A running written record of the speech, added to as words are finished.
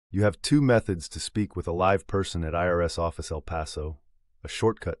You have two methods to speak with a live person at IRS Office El Paso, a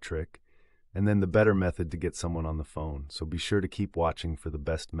shortcut trick, and then the better method to get someone on the phone, so be sure to keep watching for the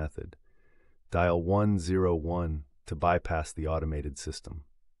best method. Dial 101 to bypass the automated system.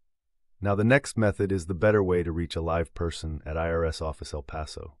 Now the next method is the better way to reach a live person at IRS Office El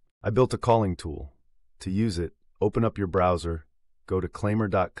Paso. I built a calling tool. To use it, open up your browser, go to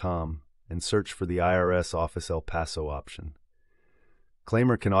Claimyr.com, and search for the IRS Office El Paso option.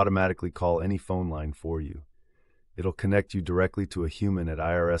 Claimyr can automatically call any phone line for you. It'll connect you directly to a human at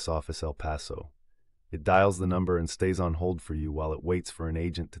IRS Office El Paso. It dials the number and stays on hold for you while it waits for an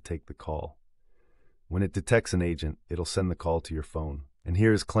agent to take the call. When it detects an agent, it'll send the call to your phone. And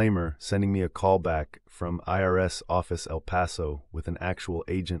here is Claimyr sending me a call back from IRS Office El Paso with an actual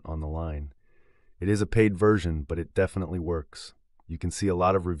agent on the line. It is a paid version, but it definitely works. You can see a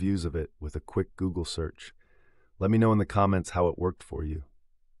lot of reviews of it with a quick Google search. Let me know in the comments how it worked for you.